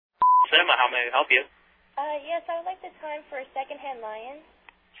Cinema. How may I help you? Yes, I would like the time for Secondhand Lions.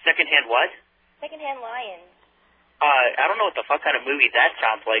 Secondhand what? Secondhand Lions. I don't know what the fuck kind of movie that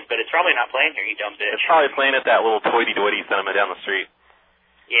sounds like, but it's probably not playing here, you dumb bitch. It's probably playing at that little hoity-toity cinema down the street.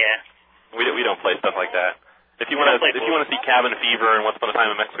 Yeah. We don't play stuff like that. If you want to see Cabin Fever and Once Upon a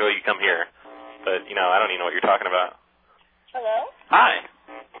Time in Mexico, you come here. But I don't even know what you're talking about. Hello? Hi.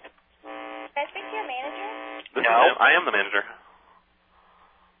 Can I speak to your manager? I am the manager.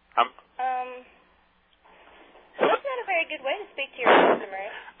 So that's not a very good way to speak to your customers.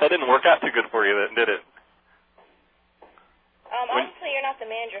 That didn't work out too good for you, did it? Obviously you're not the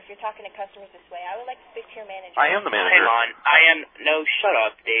manager if you're talking to customers this way. I would like to speak to your manager. I am the manager. Hang on. No, shut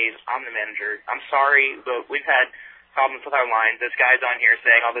up, Dave. I'm the manager. I'm sorry, but we've had problems with our lines. This guy's on here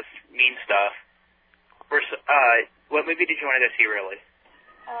saying all this mean stuff. What movie did you want to go see, really?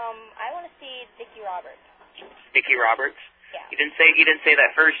 I want to see Dickie Roberts. Dickie Roberts? Yeah. You didn't say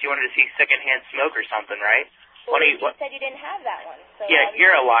that first. You wanted to see Secondhand Smoke or something, right? Well, you said you didn't have that one. So yeah,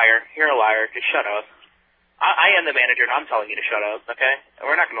 you're a liar. You're a liar. Just shut up. I am the manager, and I'm telling you to shut up, okay?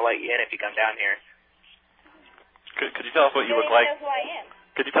 We're not going to let you in if you come down here. Could you tell us what you look like? Know who I am.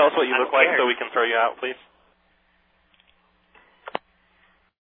 Could you tell us what you look like so we can throw you out, please?